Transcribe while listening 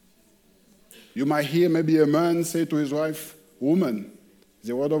You might hear maybe a man say to his wife, woman,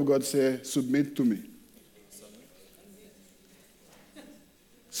 the word of God says, submit to me.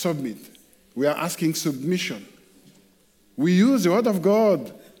 Submit. We are asking submission. We use the word of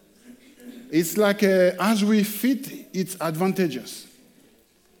God. It's like as we fit its advantages.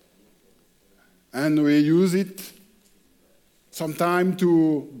 And we use it sometimes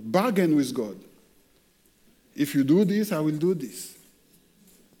to bargain with God. If you do this, I will do this.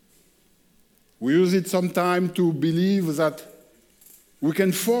 We use it sometimes to believe that we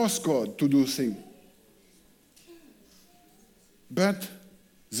can force God to do things. But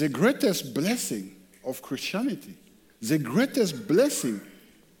the greatest blessing of Christianity, the greatest blessing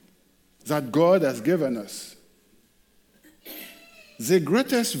that God has given us, the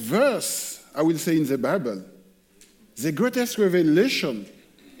greatest verse, I will say, in the Bible, the greatest revelation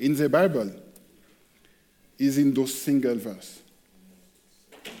in the Bible is in those single verses.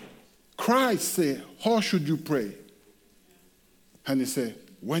 Christ said, how should you pray? And he said,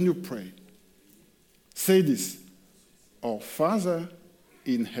 when you pray, say this, our Father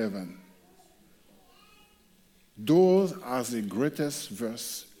in heaven. Those are the greatest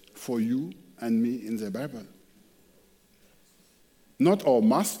verse for you and me in the Bible. Not our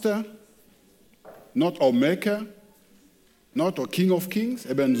master, not our maker, not our King of Kings,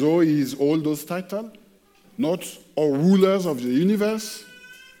 even though he is all those titles, not our rulers of the universe,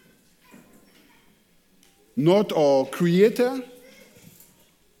 not our creator,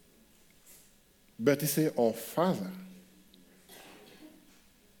 but he said our Father.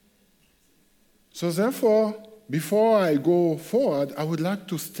 So therefore, before I go forward, I would like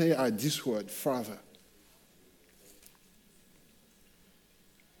to stay at this word, Father.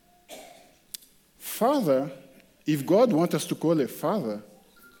 Father, if God wants us to call a father,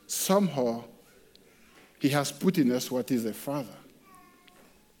 somehow he has put in us what is a father.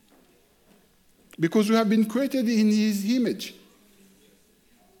 Because we have been created in his image.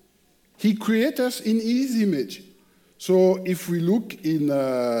 He created us in his image. So if we look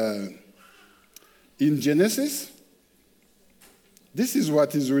in Genesis, this is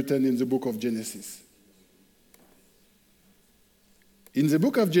what is written in the book of Genesis. In the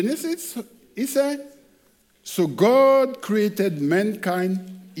book of Genesis, he said, so God created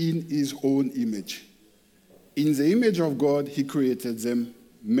mankind in his own image. In the image of God, he created them,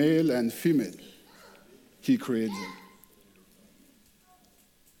 male and female. He created them.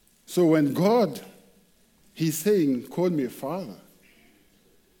 So when God, he's saying, call me Father,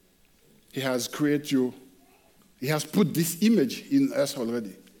 he has created you. He has put this image in us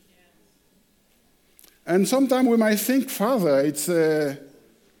already. And sometimes we might think Father,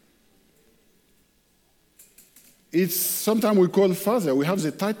 it's sometimes we call Father, we have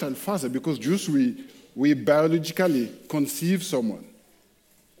the title Father because just we biologically conceive someone.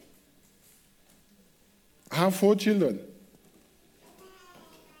 I have 4 children.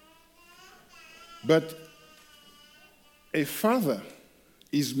 But a father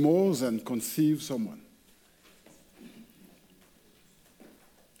is more than conceive someone.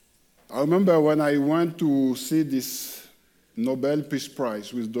 I remember when I went to see this Nobel Peace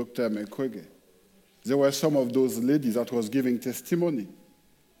Prize with Dr. Mukwege, there were some of those ladies that was giving testimony.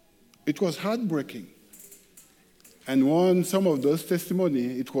 It was heartbreaking. And some of those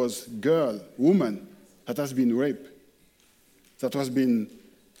testimony, it was woman that has been raped, that has been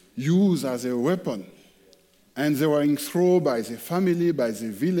used as a weapon. And they were thrown by the family, by the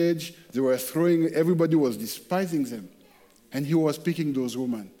village. They were everybody was despising them. And he was picking those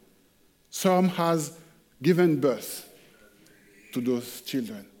women. Some has given birth to those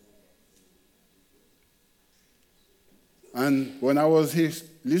children. And when I was here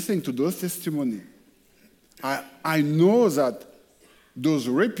listening to those testimonies, I know that those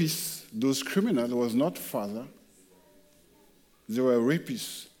rapists, those criminals, was not father. They were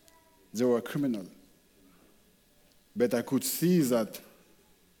rapists. They were criminals. But I could see that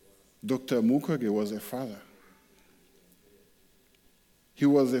Dr. Mukwege was a father. He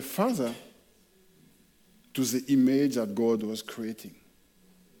was a father to the image that God was creating.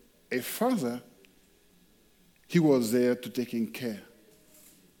 A father, he was there to taking care,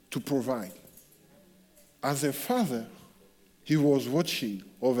 to provide. As a father, he was watching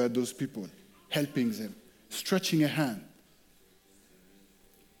over those people, helping them, stretching a hand.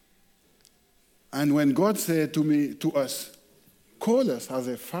 And when God said to us, call us as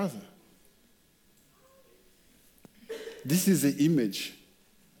a father, this is the image.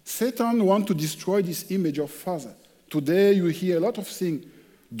 Satan wants to destroy this image of father. Today you hear a lot of things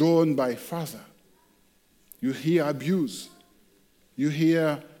done by father. You hear abuse. You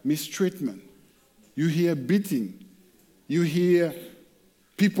hear mistreatment. You hear beating. You hear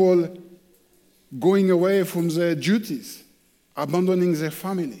people going away from their duties, abandoning their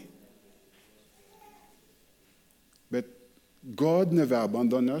family. But God never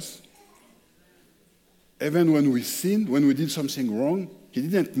abandoned us. Even when we sinned, when we did something wrong, He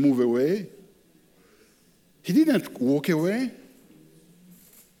didn't move away. He didn't walk away.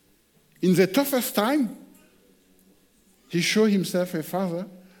 In the toughest time, He showed Himself a Father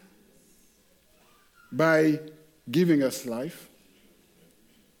by giving us life.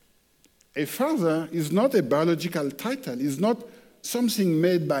 A father is not a biological title. It's not something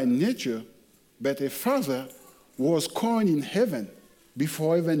made by nature, but a father was coined in heaven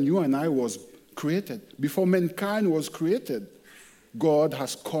before even you and I was created. Before mankind was created, God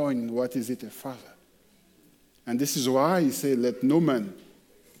has coined what is it, a father. And this is why He said, let no man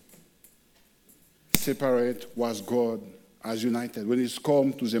separate what God has united when it's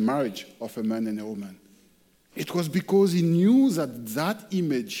come to the marriage of a man and a woman. It was because He knew that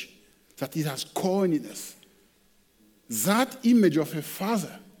image that He has coined in us, that image of a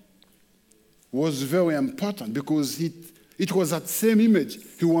father was very important because it was that same image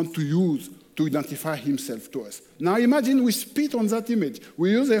He wanted to use to identify Himself to us. Now imagine we spit on that image.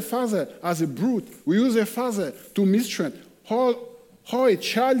 We use a father as a brute. We use a father to mistreat. How a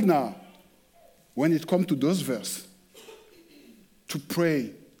child now, when it comes to those verses, to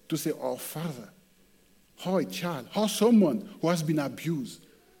pray, to say, our Father, how a child, how someone who has been abused.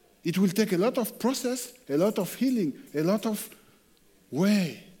 It will take a lot of process, a lot of healing, a lot of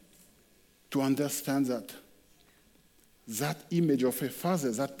way to understand that image of a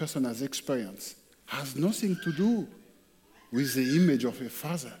father that person has experienced has nothing to do with the image of a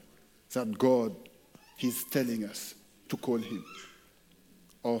father that God is telling us to call Him.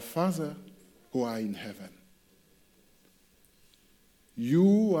 Our Father who are in heaven.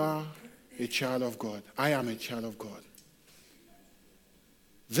 You are a child of God. I am a child of God.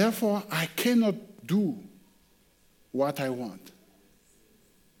 Therefore, I cannot do what I want.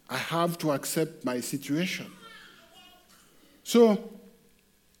 I have to accept my situation. So,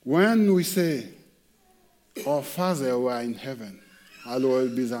 when we say, our Father who are in heaven,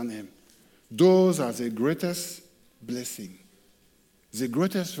 hallowed be thy name, those are the greatest blessing, the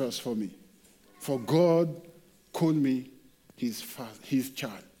greatest verse for me. For God called me his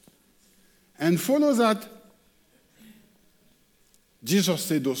child. And follow that, Jesus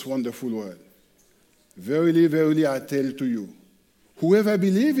said those wonderful words. Verily, verily, I tell to you, whoever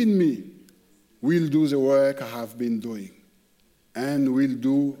believes in me will do the work I have been doing, and will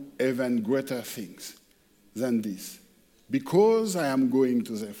do even greater things than this, because I am going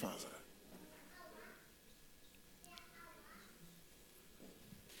to the Father.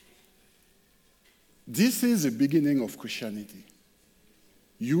 This is the beginning of Christianity.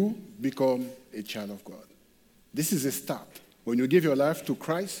 You become a child of God. This is a start. When you give your life to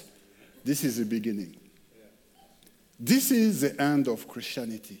Christ, this is the beginning. This is the end of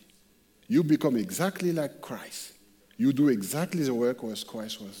Christianity. You become exactly like Christ. You do exactly the work as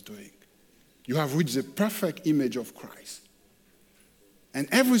Christ was doing. You have reached the perfect image of Christ. And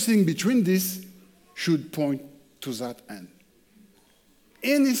everything between this should point to that end.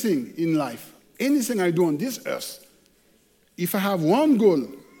 Anything in life, anything I do on this earth, if I have one goal,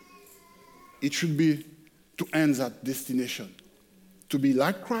 it should be to end that destination. To be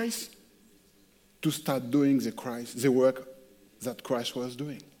like Christ, to start doing the work that Christ was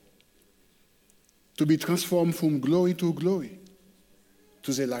doing. To be transformed from glory to glory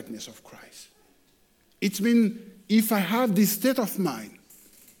to the likeness of Christ. It means if I have this state of mind,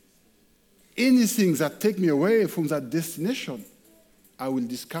 anything that take me away from that destination, I will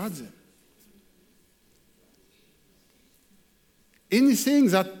discard them. Anything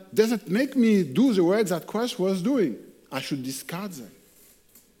that doesn't make me do the work that Christ was doing, I should discard them.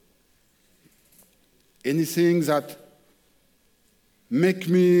 Anything that make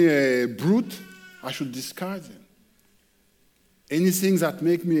me a brute, I should discard them. Anything that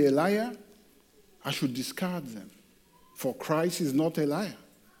make me a liar, I should discard them. For Christ is not a liar.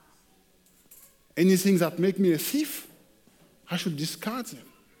 Anything that make me a thief, I should discard them.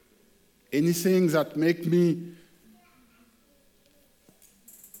 Anything that make me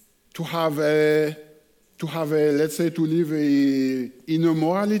to have a, let's say, to live in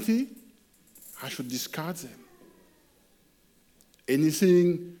immorality, I should discard them.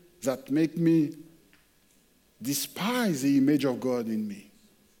 Anything that make me despise the image of God in me,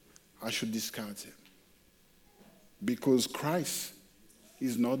 I should discard them. Because Christ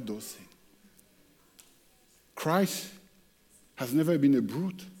is not those things. Christ has never been a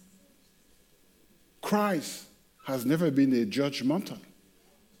brute. Christ has never been a judgmental.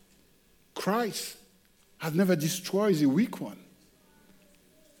 Christ has never destroyed the weak one.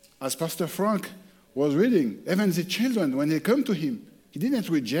 As Pastor Frank was reading, even the children, when they come to him, he didn't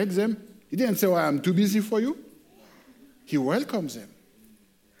reject them. He didn't say, I'm too busy for you. He welcomes them.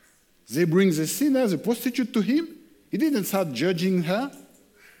 They bring the sinner, the prostitute to him. He didn't start judging her.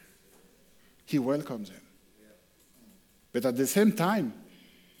 He welcomes them. But at the same time,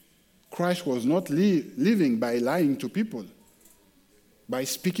 Christ was not living by lying to people, by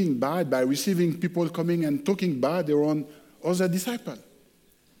speaking bad, by receiving people coming and talking bad around other disciples.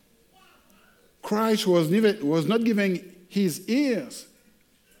 Christ was not giving his ears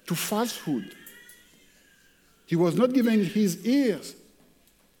to falsehood. He was not giving his ears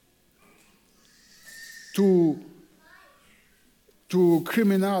to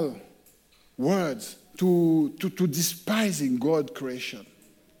criminal words, to despising God's creation.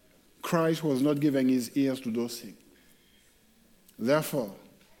 Christ was not giving his ears to those things. Therefore,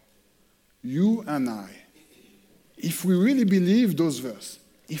 you and I, if we really believe those verses,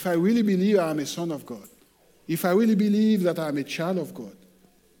 if I really believe I am a son of God, if I really believe that I am a child of God,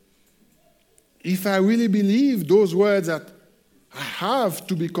 if I really believe those words that I have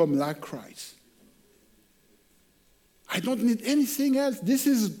to become like Christ, I don't need anything else.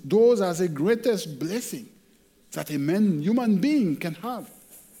 Those are the greatest blessing that a human being can have.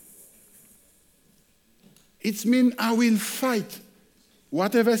 It means I will fight.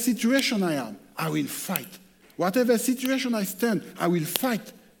 Whatever situation I am, I will fight. Whatever situation I stand, I will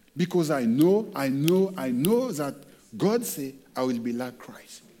fight. Because I know that God says I will be like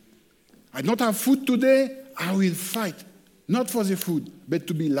Christ. I don't have food today, I will fight. Not for the food, but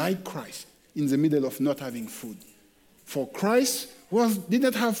to be like Christ in the middle of not having food. For Christ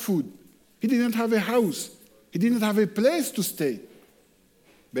didn't have food. He didn't have a house. He didn't have a place to stay.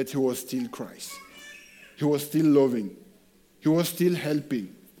 But he was still Christ. He was still loving. He was still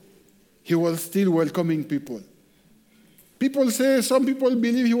helping. He was still welcoming people. Some people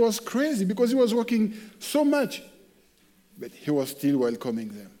believe he was crazy because he was working so much. But he was still welcoming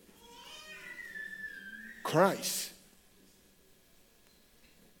them. Christ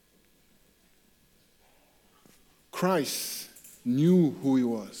knew who he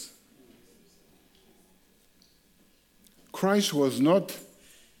was. Christ was not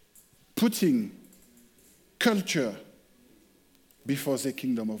putting culture before the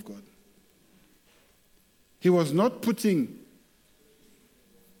kingdom of God. He was not putting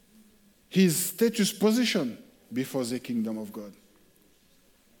his status position before the kingdom of God.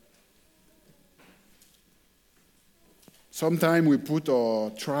 Sometimes we put our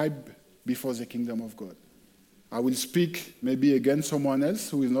tribe before the kingdom of God. I will speak maybe against someone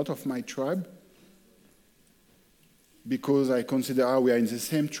else who is not of my tribe because I consider we are in the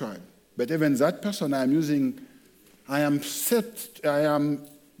same tribe. But even that person I am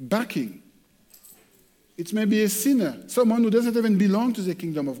backing. It may be a sinner, someone who doesn't even belong to the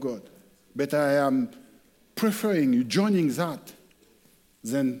kingdom of God. But I am preferring joining that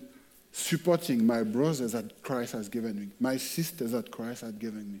than supporting my brothers that Christ has given me, my sisters that Christ has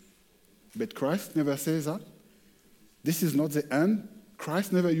given me. But Christ never says that. This is not the end.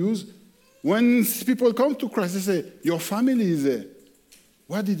 Christ never used. When people come to Christ, they say, your family is there.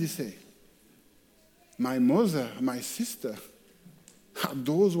 What did he say? My mother, my sister, are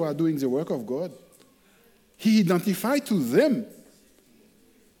those who are doing the work of God. He identified to them.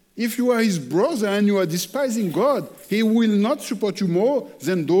 If you are his brother and you are despising God, he will not support you more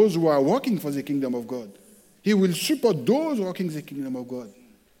than those who are working for the kingdom of God. He will support those working the kingdom of God.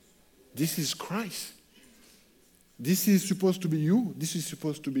 This is Christ. This is supposed to be you. This is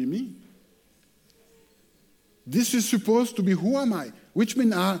supposed to be me. This is supposed to be who am I? Which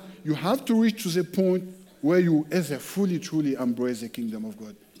means you have to reach to the point where you either fully, truly embrace the kingdom of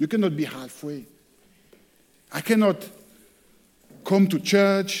God. You cannot be halfway. I cannot come to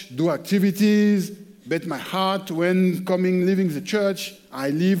church, do activities, but my heart, when leaving the church, I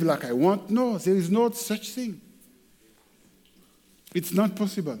live like I want. No, there is no such thing. It's not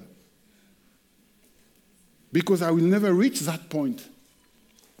possible. Because I will never reach that point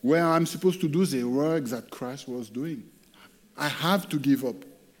where I'm supposed to do the work that Christ was doing. I have to give up.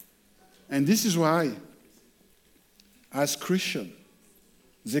 And this is why, as Christian,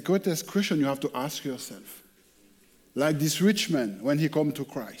 the greatest Christian, you have to ask yourself, like this rich man, when he come to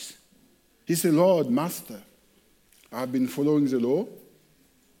Christ, he said, Lord, Master, I've been following the law.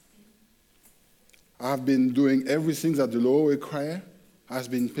 I've been doing everything that the law requires. I've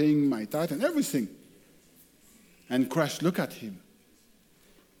been paying my tithe and everything. And Christ look at him.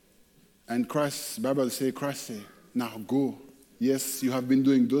 And Christ, Bible say, Christ say, now go. Yes, you have been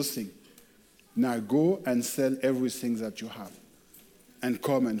doing those things. Now go and sell everything that you have. And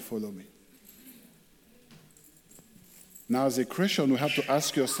come and follow me. Now as a Christian, you have to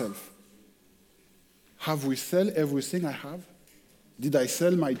ask yourself, Have we sell everything I have? Did I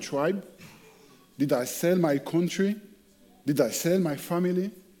sell my tribe? Did I sell my country? Did I sell my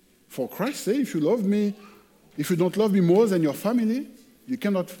family? For Christ's sake, if you love me, if you don't love me more than your family, you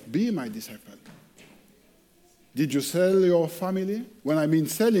cannot be my disciple. Did you sell your family? When I mean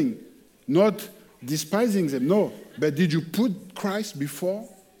selling, not despising them, no. But did you put Christ before?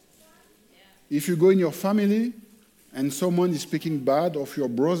 If you go in your family and someone is speaking bad of your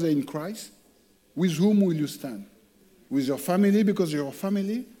brother in Christ, with whom will you stand? With your family because you're your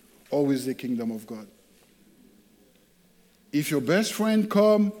family, or with the kingdom of God? If your best friend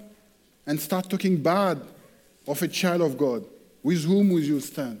come and start talking bad of a child of God, with whom will you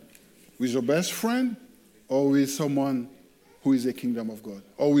stand? With your best friend, or with someone who is the kingdom of God?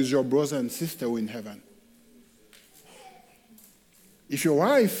 Or with your brother and sister who are in heaven? If your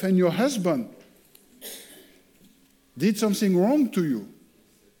wife and your husband did something wrong to you,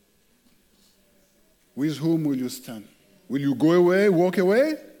 with whom will you stand? Will you go away, walk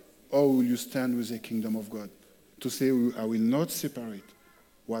away, or will you stand with the kingdom of God to say, I will not separate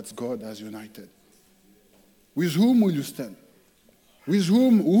what God has united? With whom will you stand? With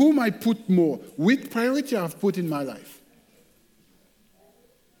whom I put more? Which priority I've put in my life?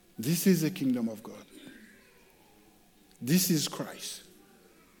 This is the kingdom of God. This is Christ.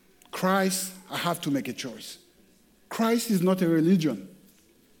 Christ, I have to make a choice. Christ is not a religion.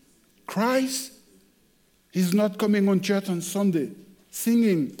 Christ is not coming on church on Sunday,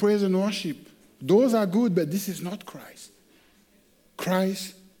 singing praise and worship. Those are good, but this is not Christ.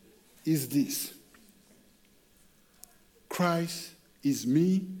 Christ is this. Christ is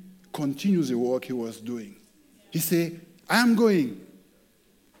me, continues the work he was doing. He said, I am going,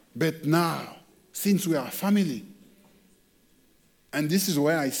 but now, since we are family, and this is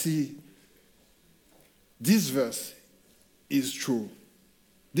where I see this verse is true.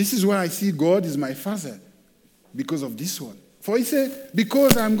 This is where I see God is my father, because of this one. For he said,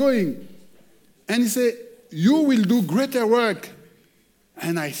 because I'm going. And he said, you will do greater work.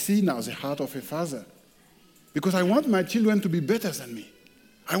 And I see now the heart of a father. Because I want my children to be better than me.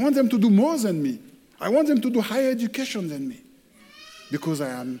 I want them to do more than me. I want them to do higher education than me. Because I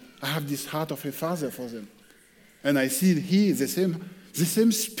have this heart of a father for them. And I see here the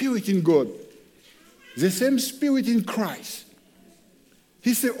same spirit in God. The same spirit in Christ.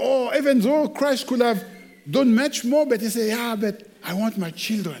 He said, oh, even though Christ could have done much more, but he said, yeah, but I want my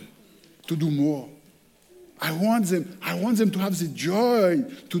children to do more. I want them to have the joy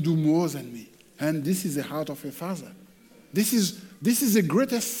to do more than me. And this is the heart of a father. This is the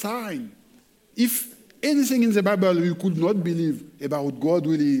greatest sign. If anything in the Bible you could not believe about God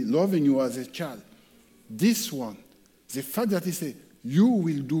really loving you as a child, this one, the fact that he said, you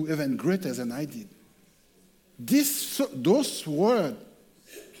will do even greater than I did. Those words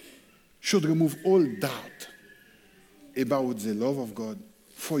should remove all doubt about the love of God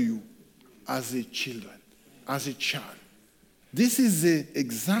for you as a child. This is the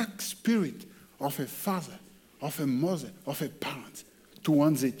exact spirit of a father, of a mother, of a parent, to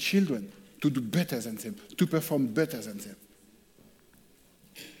want their children to do better than them, to perform better than them.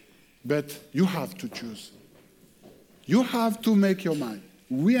 But you have to choose. You have to make your mind.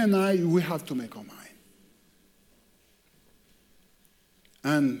 We have to make our mind.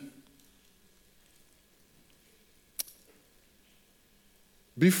 And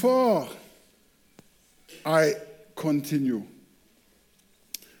before I continue,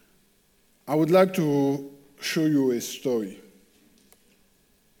 I would like to show you a story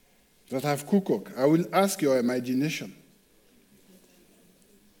that I've cooked. I will ask your imagination.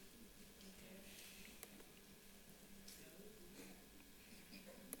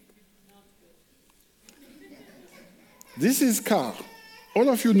 This is car. All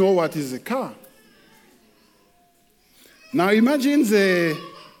of you know what is a car. Now imagine the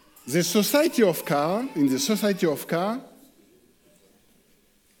society of car, in the society of car,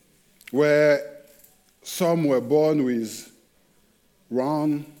 where some were born with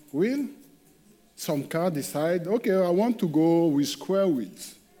round wheel, some car decide, okay, I want to go with square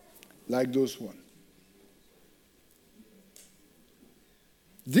wheels, like those one.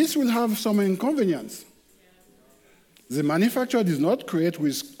 This will have some inconvenience. The manufacturer does not create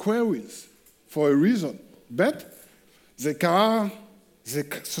with square wheels for a reason, but the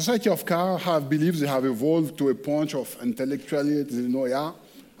society of cars believes they have evolved to a point of intellectuality.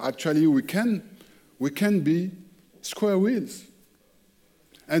 Actually we can be square wheels.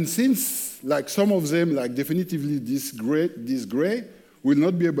 And since, like some of them, like definitively this gray will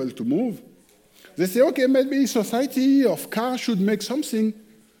not be able to move, they say, okay, maybe society of cars should make something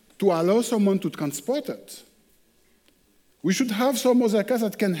to allow someone to transport it. We should have some other cars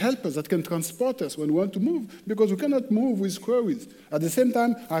that can help us, that can transport us when we want to move, because we cannot move with square wheels. At the same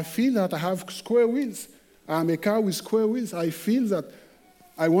time, I feel that I have square wheels. I'm a car with square wheels. I feel that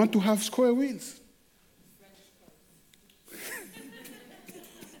I want to have square wheels.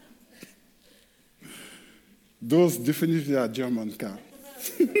 Those definitely are German cars.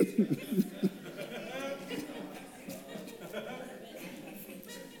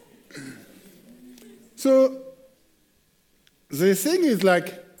 So the thing is,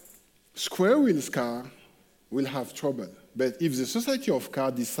 like, square wheels car will have trouble. But if the Society of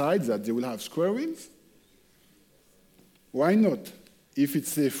Car decides that they will have square wheels, why not? If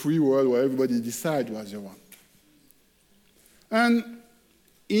it's a free world where everybody decides what they want. And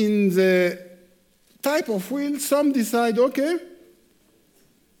in the type of wheel, some decide, okay,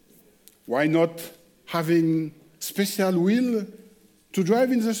 why not having special wheel to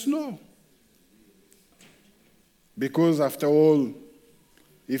drive in the snow? Because after all,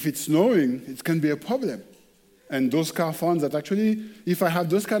 if it's snowing, it can be a problem. And those cars found that actually, if I have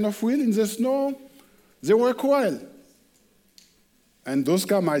those kind of wheel in the snow, they work well. And those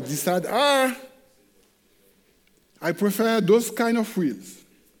cars might decide, I prefer those kind of wheels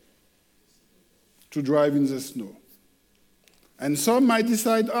to drive in the snow. And some might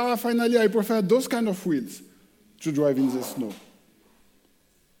decide, finally, I prefer those kind of wheels to drive in the snow.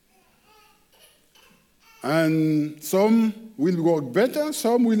 And some will work better,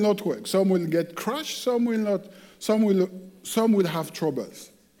 some will not work. Some will get crushed, some will not. Some will have troubles.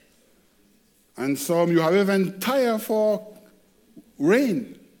 And some you have even tire for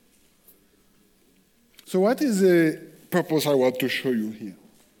rain. So what is the purpose I want to show you here?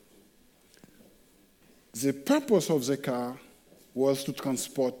 The purpose of the car was to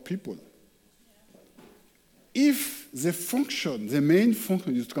transport people. If the main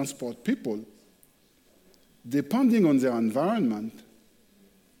function is to transport people, depending on their environment,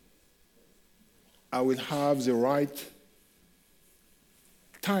 I will have the right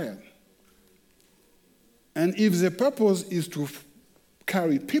tire. And if the purpose is to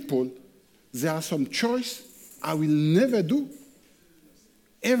carry people, there are some choices I will never do,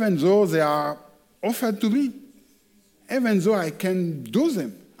 even though they are offered to me. Even though I can do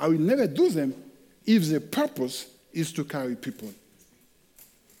them, I will never do them if the purpose is to carry people.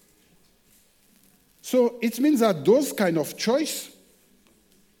 So it means that those kind of choice,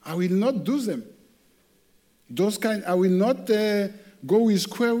 I will not do them. I will not go with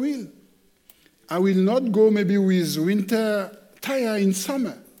square wheel. I will not go maybe with winter tire in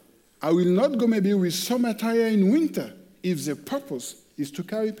summer. I will not go maybe with summer tire in winter if the purpose is to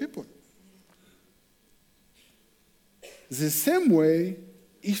carry people. The same way,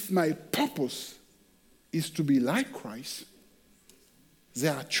 if my purpose is to be like Christ,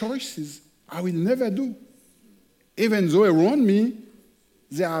 there are choices I will never do. Even though around me,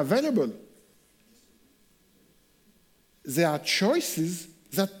 they are available. There are choices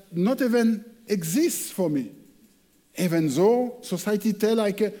that not even exist for me. Even though society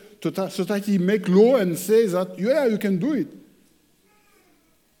society make law and say that, yeah, you can do it.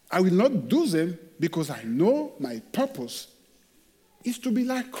 I will not do them because I know my purpose is to be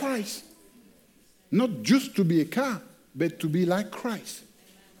like Christ. Not just to be a car, but to be like Christ.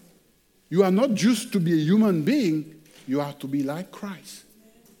 You are not just to be a human being, you are to be like Christ.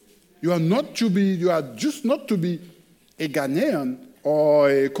 You are just not to be a Ghanaian or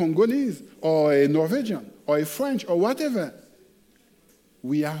a Congolese or a Norwegian or a French or whatever.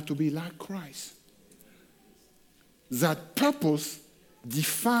 We are to be like Christ. That purpose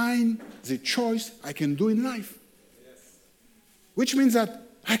defines the choice I can do in life. Which means that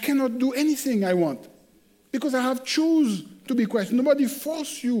I cannot do anything I want because I have choose to be Christ. Nobody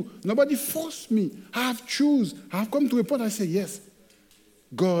forced you. Nobody forced me. I have choose. I have come to a point I say, yes,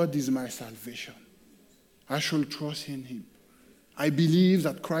 God is my salvation. I shall trust in him. I believe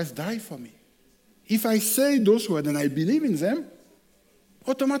that Christ died for me. If I say those words and I believe in them,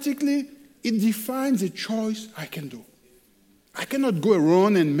 automatically it defines the choice I can do. I cannot go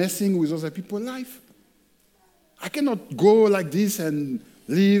around and messing with other people's life. I cannot go like this and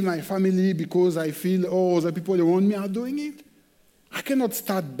leave my family because I feel, other people around me are doing it. I cannot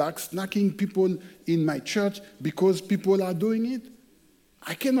start backsnacking people in my church because people are doing it.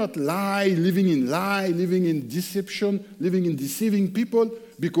 I cannot living in deception, living in deceiving people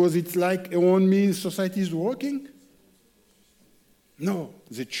because it's like around me society is working. No,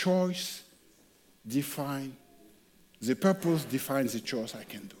 the choice defines, the purpose defines the choice I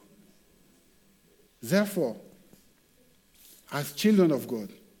can do. Therefore, as children of God,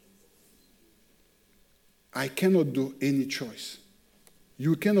 I cannot do any choice.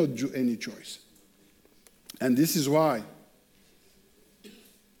 You cannot do any choice. And this is why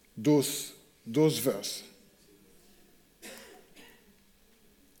those verses.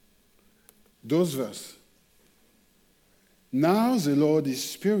 Those verses. Now the Lord is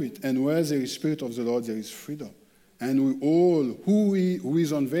spirit, and where there is spirit of the Lord, there is freedom. And we all, who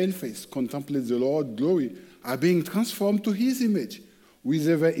is on veiled face, contemplate the Lord's glory, are being transformed to his image with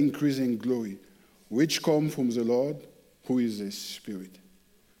ever-increasing glory, which comes from the Lord, who is a spirit.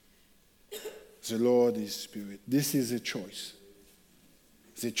 The Lord is spirit. This is a choice.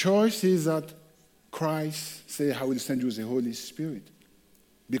 The choice is that Christ said, I will send you the Holy Spirit,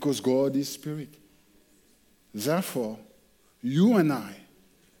 because God is spirit. Therefore, you and I,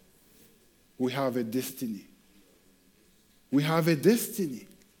 we have a destiny. We have a destiny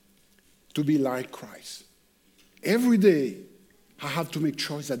to be like Christ. Every day, I have to make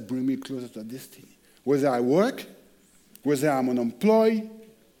choices that bring me closer to destiny. Whether I work, whether I'm unemployed,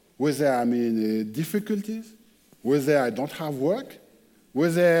 whether I'm in difficulties, whether I don't have work,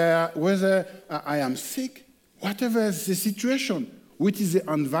 whether I am sick, whatever is the situation, which is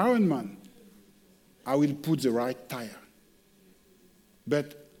the environment, I will put the right tire.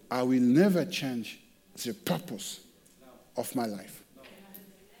 But I will never change the purpose of my life.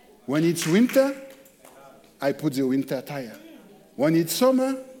 When it's winter, I put the winter tire. When it's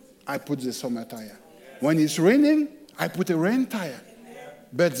summer, I put the summer tire. When it's raining, I put a rain tire.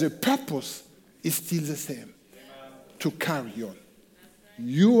 But the purpose is still the same, to carry on.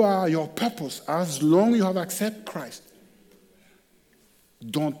 You are your purpose as long as you have accepted Christ.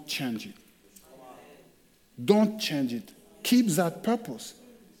 Don't change it. Don't change it. Keep that purpose.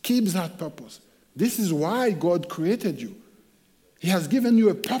 Keep that purpose. This is why God created you. He has given you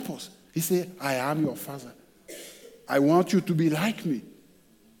a purpose. He said, I am your Father. I want you to be like me.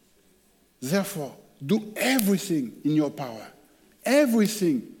 Therefore, do everything in your power,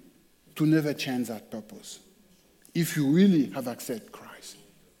 everything to never change that purpose, if you really have accepted Christ.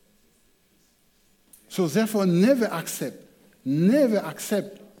 So therefore, never accept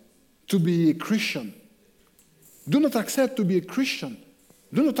to be a Christian. Do not accept to be a Christian.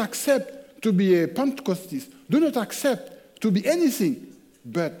 Do not accept to be a Pentecostalist. Do not accept to be anything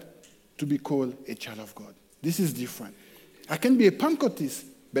but to be called a child of God. This is different. I can be a Pentecostalist,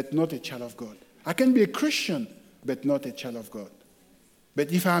 but not a child of God. I can be a Christian, but not a child of God.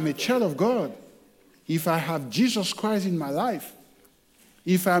 But if I am a child of God, if I have Jesus Christ in my life,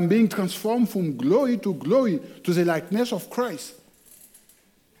 if I'm being transformed from glory to the likeness of Christ,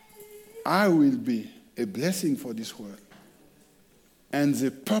 I will be a blessing for this world. And the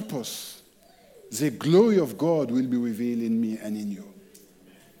purpose, the glory of God will be revealed in me and in you.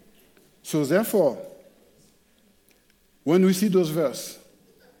 So therefore, when we see those verses,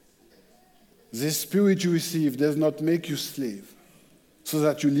 the spirit you receive does not make you slave, so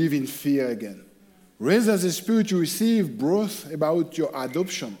that you live in fear again. Rather, the spirit you receive brought about your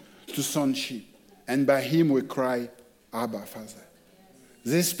adoption to sonship, and by him we cry, Abba, Father.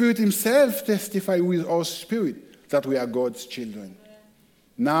 The Spirit himself testifies with our spirit that we are God's children.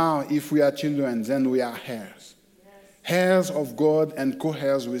 Now, if we are children, then we are heirs. Heirs of God and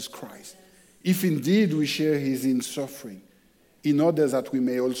co-heirs with Christ. If indeed we share his suffering, in order that we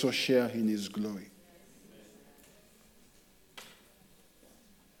may also share in his glory.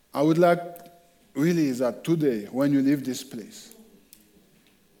 I would like really that today, when you leave this place,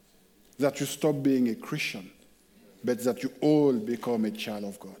 that you stop being a Christian, but that you all become a child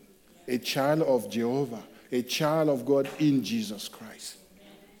of God, a child of Jehovah, a child of God in Jesus Christ.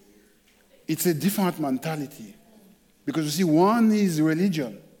 It's a different mentality. Because you see, one is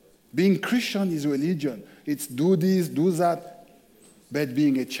religion. Being Christian is religion. It's do this, do that. But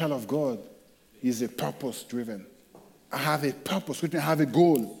being a child of God is a purpose-driven. I have a purpose, which means I have a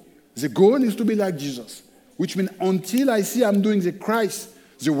goal. The goal is to be like Jesus, which means until I see I'm doing the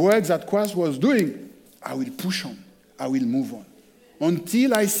work that Christ was doing, I will push on. I will move on.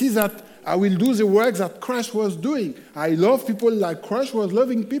 Until I see that I will do the work that Christ was doing. I love people like Christ was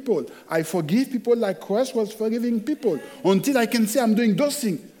loving people. I forgive people like Christ was forgiving people. Until I can say I'm doing those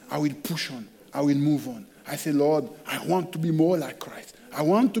things, I will push on. I will move on. I say, Lord, I want to be more like Christ. I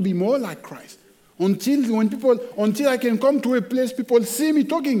want to be more like Christ. Until I can come to a place, people see me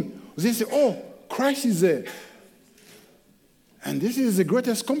talking. They say, oh, Christ is there. And this is the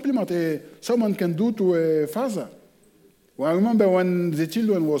greatest compliment someone can do to a father. Well, I remember when the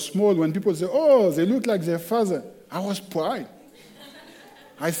children were small, when people say, oh, they look like their father, I was proud.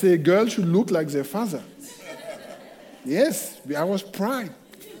 I say, girls should look like their father. Yes, I was proud.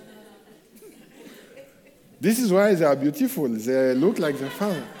 This is why they are beautiful. They look like their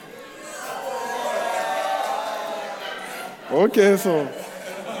father. Okay, so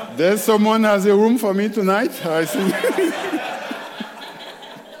there's someone has a room for me tonight, I think.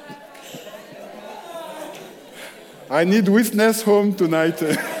 I need witness home tonight.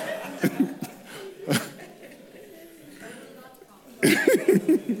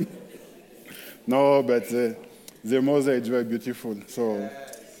 No, but the mother is very beautiful. So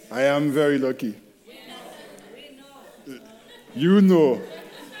I am very lucky. You know.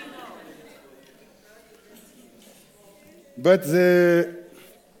 But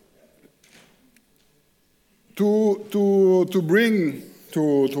to bring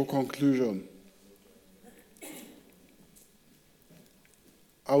to conclusion,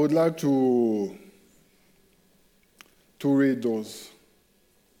 I would like to read those.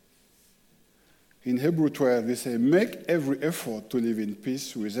 In Hebrew 12, they say, make every effort to live in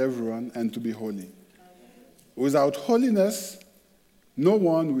peace with everyone and to be holy. Without holiness, no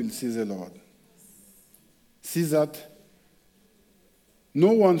one will see the Lord. See that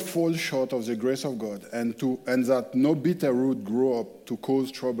no one falls short of the grace of God, and that no bitter root grow up to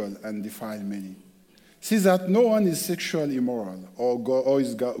cause trouble and defile many. See that no one is sexually immoral or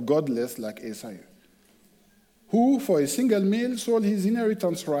is godless like Esau, who for a single meal sold his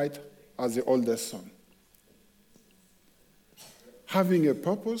inheritance right as the oldest son. Having a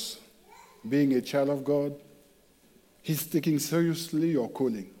purpose, being a child of God, he's taking seriously your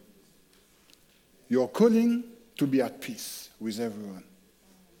calling. Your calling to be at peace with everyone.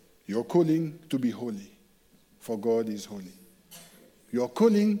 Your calling to be holy, for God is holy. Your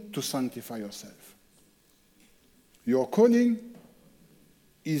calling to sanctify yourself. Your calling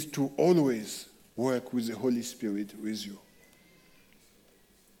is to always work with the Holy Spirit with you.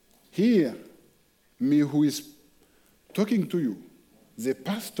 Here, me who is talking to you, the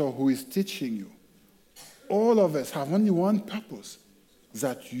pastor who is teaching you, all of us have only one purpose,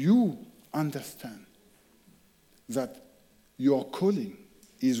 that you understand that your calling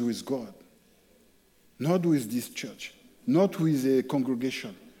is with God, not with this church, not with a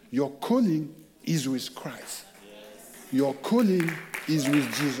congregation. Your calling is with Christ. Your calling is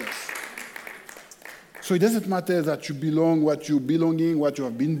with Jesus. So it doesn't matter that you belong, what you belonging, what you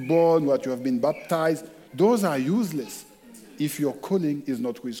have been born, what you have been baptized. Those are useless if your calling is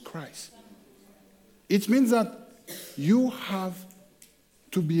not with Christ. It means that you have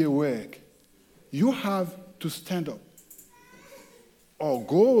to be awake. You have to stand up. Our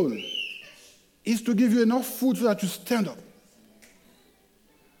goal is to give you enough food so that you stand up.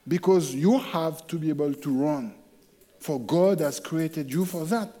 Because you have to be able to run. For God has created you for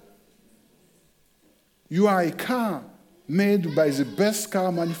that. You are a car made by the best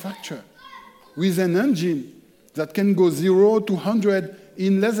car manufacturer with an engine that can go 0 to 100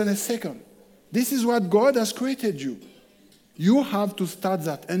 in less than a second. This is what God has created you. You have to start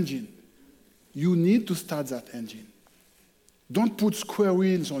that engine. You need to start that engine. Don't put square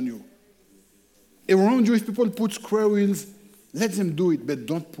wheels on you. Around you, if people put square wheels, let them do it, but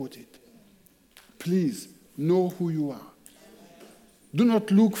don't put it. Please, know who you are. Do not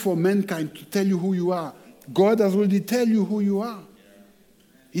look for mankind to tell you who you are. God has already tell you who you are.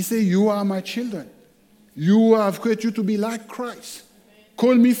 He said, you are my children. You have created you to be like Christ.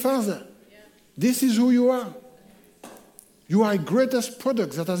 Call me Father. This is who you are. You are the greatest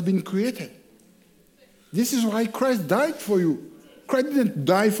product that has been created. This is why Christ died for you. Christ didn't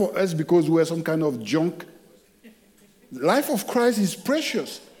die for us because we are some kind of junk. The life of Christ is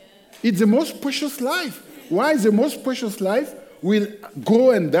precious. It's the most precious life. Why the most precious life will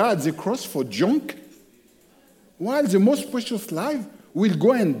go and die at the cross for junk? While the most precious life will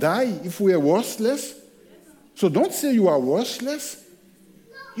go and die if we are worthless. So don't say you are worthless.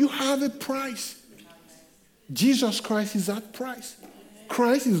 You have a price. Jesus Christ is that price.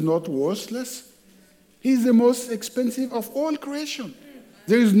 Christ is not worthless. He is the most expensive of all creation.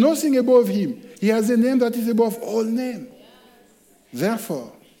 There is nothing above him. He has a name that is above all names.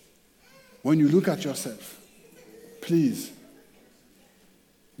 Therefore, when you look at yourself, please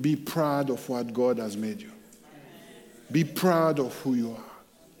be proud of what God has made you. Be proud of who you are.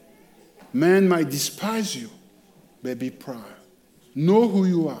 Man might despise you, but be proud. Know who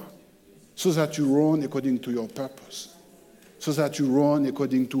you are, so that you run according to your purpose, so that you run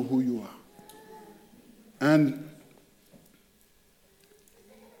according to who you are. And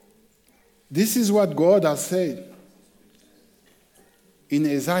this is what God has said in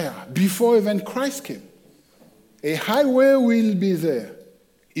Isaiah before even Christ came. A highway will be there.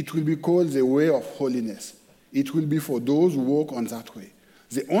 It will be called the way of holiness. It will be for those who walk on that way.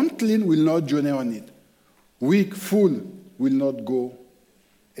 The unclean will not journey on it. Weak, fool will not go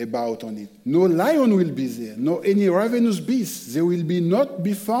about on it. No lion will be there, nor any ravenous beast. They will not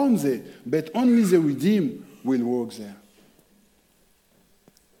be found there, but only the redeemed will walk there.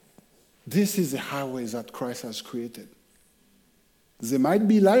 This is the highway that Christ has created. There might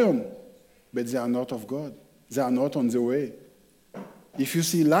be lions, but they are not of God. they are not on the way. If you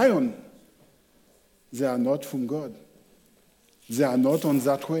see lion, they are not from God. They are not on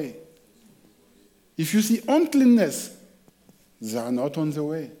that way. If you see uncleanness, they are not on the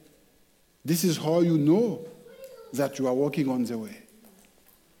way. This is how you know that you are walking on the way.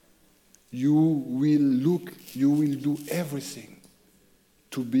 You will do everything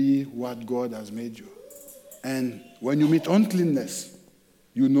to be what God has made you. And when you meet uncleanness,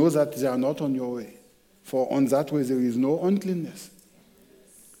 you know that they are not on your way. For on that way there is no uncleanness.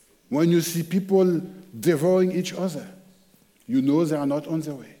 When you see people devouring each other, you know they are not on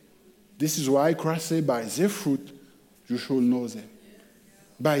the way. This is why Christ said, by their fruit you shall know them.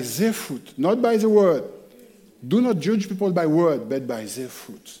 By their fruit, not by the word. Do not judge people by word, but by their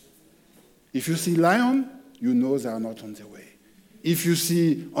fruit. If you see lion, you know they are not on the way. If you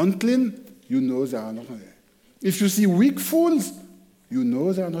see unclean, you know they are not on the way. If you see weak fools, you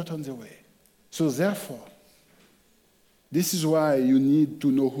know they are not on the way. So therefore, this is why you need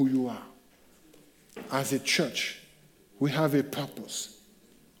to know who you are. As a church, we have a purpose.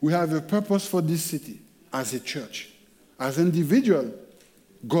 We have a purpose for this city as a church. As an individual,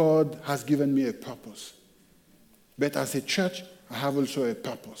 God has given me a purpose. But as a church, I have also a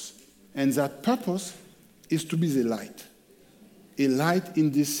purpose. And that purpose is to be the light. A light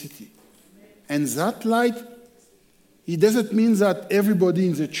in this city. And that light, it doesn't mean that everybody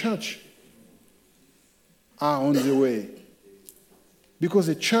in the church are on the way. Because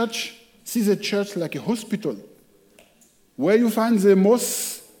a church sees a church like a hospital, where you find the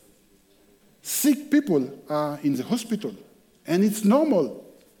most sick people are in the hospital. And it's normal.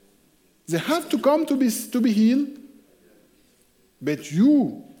 They have to come to be healed. But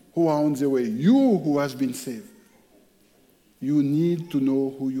you who are on the way, you who has been saved, you need to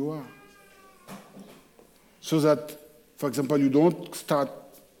know who you are. So that, for example, you don't start,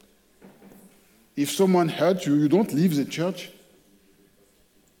 if someone hurts you, you don't leave the church.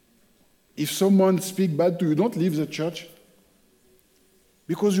 If someone speaks bad to you, don't leave the church.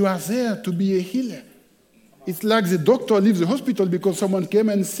 Because you are there to be a healer. It's like the doctor leaves the hospital because someone came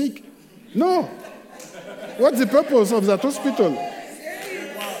and sick. No. What's the purpose of that hospital?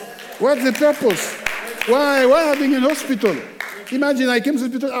 What's the purpose? Why having an hospital? Imagine I came to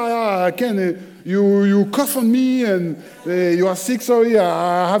the hospital, Ken, you cough on me and you are sick, sorry,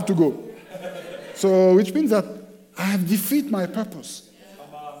 I have to go. So, which means that I have defeated my purpose.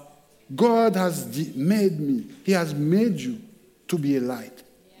 God has made me, He has made you to be a light,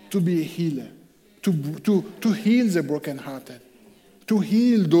 to be a healer, to heal the brokenhearted, to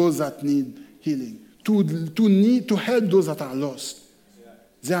heal those that need healing, to help those that are lost.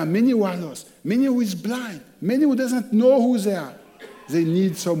 There are many who are lost, many who is blind, many who doesn't know who they are. They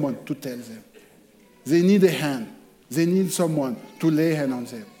need someone to tell them. They need a hand. They need someone to lay a hand on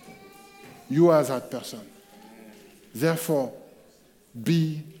them. You are that person. Therefore,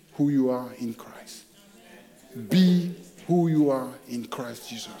 be who you are in Christ. Be who you are in Christ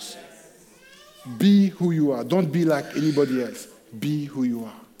Jesus. Be who you are. Don't be like anybody else. Be who you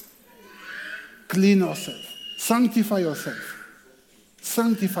are. Clean yourself. Sanctify yourself.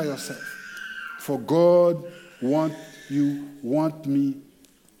 Sanctify yourself. For God want me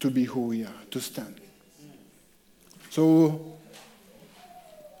to be who we are, to stand. So,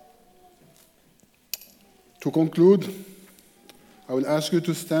 to conclude, I will ask you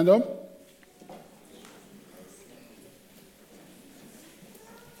to stand up.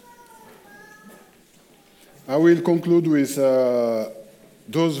 I will conclude with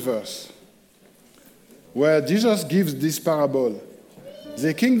those verses where Jesus gives this parable.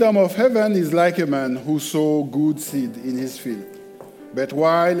 The kingdom of heaven is like a man who sowed good seed in his field. But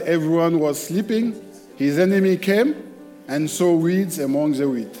while everyone was sleeping, his enemy came and sowed weeds among the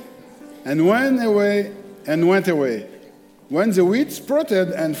wheat, and went away. When the wheat sprouted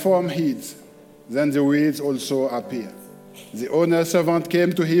and formed heads, then the weeds also appeared. The owner's servant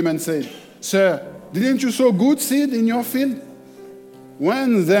came to him and said, "Sir, didn't you sow good seed in your field?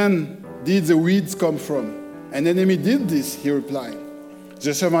 When then did the weeds come from?" "An enemy did this," he replied.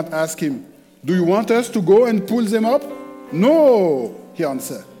 The servant asked him, "Do you want us to go and pull them up?" "No," he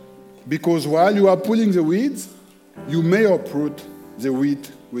answered, "because while you are pulling the weeds, you may uproot the wheat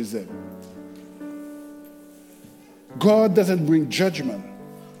with them." God doesn't bring judgment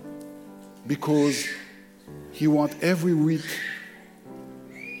because He wants every wheat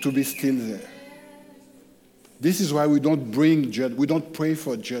to be still there. This is why we don't pray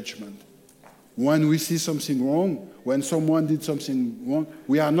for judgment. When we see something wrong, when someone did something wrong,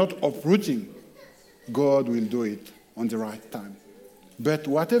 we are not uprooting. God will do it on the right time. But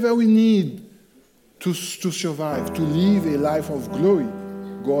whatever we need to survive, to live a life of glory,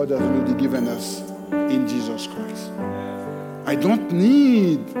 God has already given us in Jesus Christ. I don't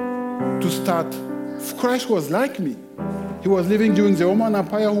need to start. Christ was like me. He was living during the Roman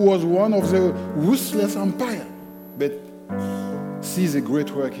Empire, who was one of the ruthless empire. But see the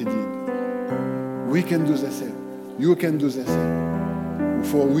great work he did. We can do the same. You can do the same.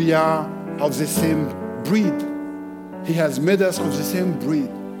 For we are of the same breed. He has made us of the same breed.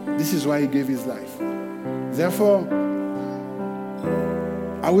 This is why he gave his life. Therefore,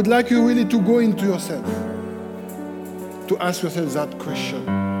 I would like you really to go into yourself, to ask yourself that question.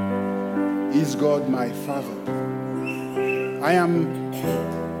 Is God my Father? I am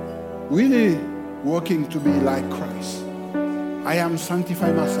really working to be like Christ. I am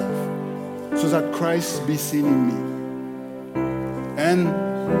sanctifying myself so that Christ be seen in me. And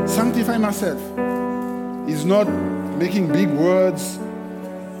sanctify myself is not making big words,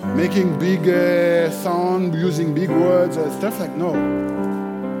 making big sound, using big words and stuff like no.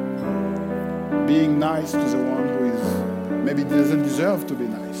 Being nice to the one who is maybe doesn't deserve to be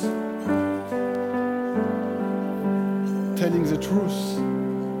nice. Telling the truth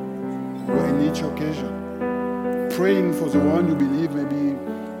in each occasion. Praying for the one you believe maybe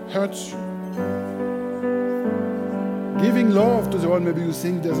hurts you. Giving love to the one maybe you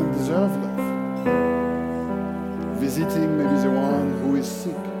think doesn't deserve love. Visiting maybe the one who is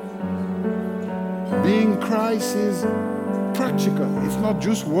sick. Being Christ is practical. It's not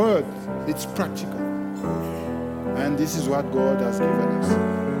just words, it's practical. And this is what God has given us.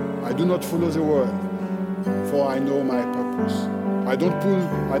 I do not follow the world, for I know my purpose. I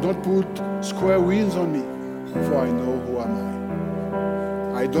don't put square wheels on me, for I know who am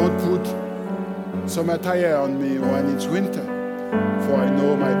I. I don't put summer tire on me when it's winter, for I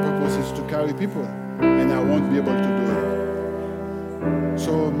know my purpose is to carry people, and I won't be able to do it.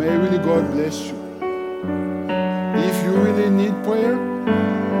 So may really God bless you. If you really need prayer,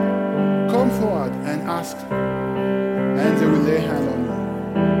 come forward and ask, and they will lay hand on you.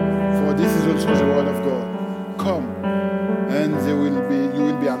 For this is also the word of God. Come, and you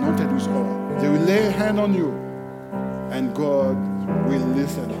will be anointed with oil. They will lay hand on you, and God will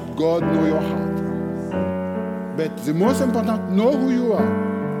listen. God know your heart. But the most important, know who you are.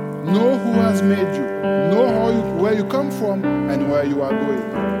 Know who has made you. Know where you come from and where you are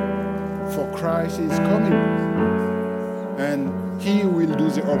going. For Christ is coming, and he will do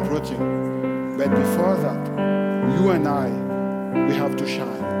the uprooting. But before that, you and I, we have to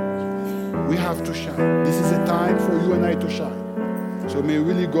shine. We have to shine. This is a time for you and I to shine. So may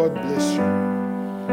really God bless you.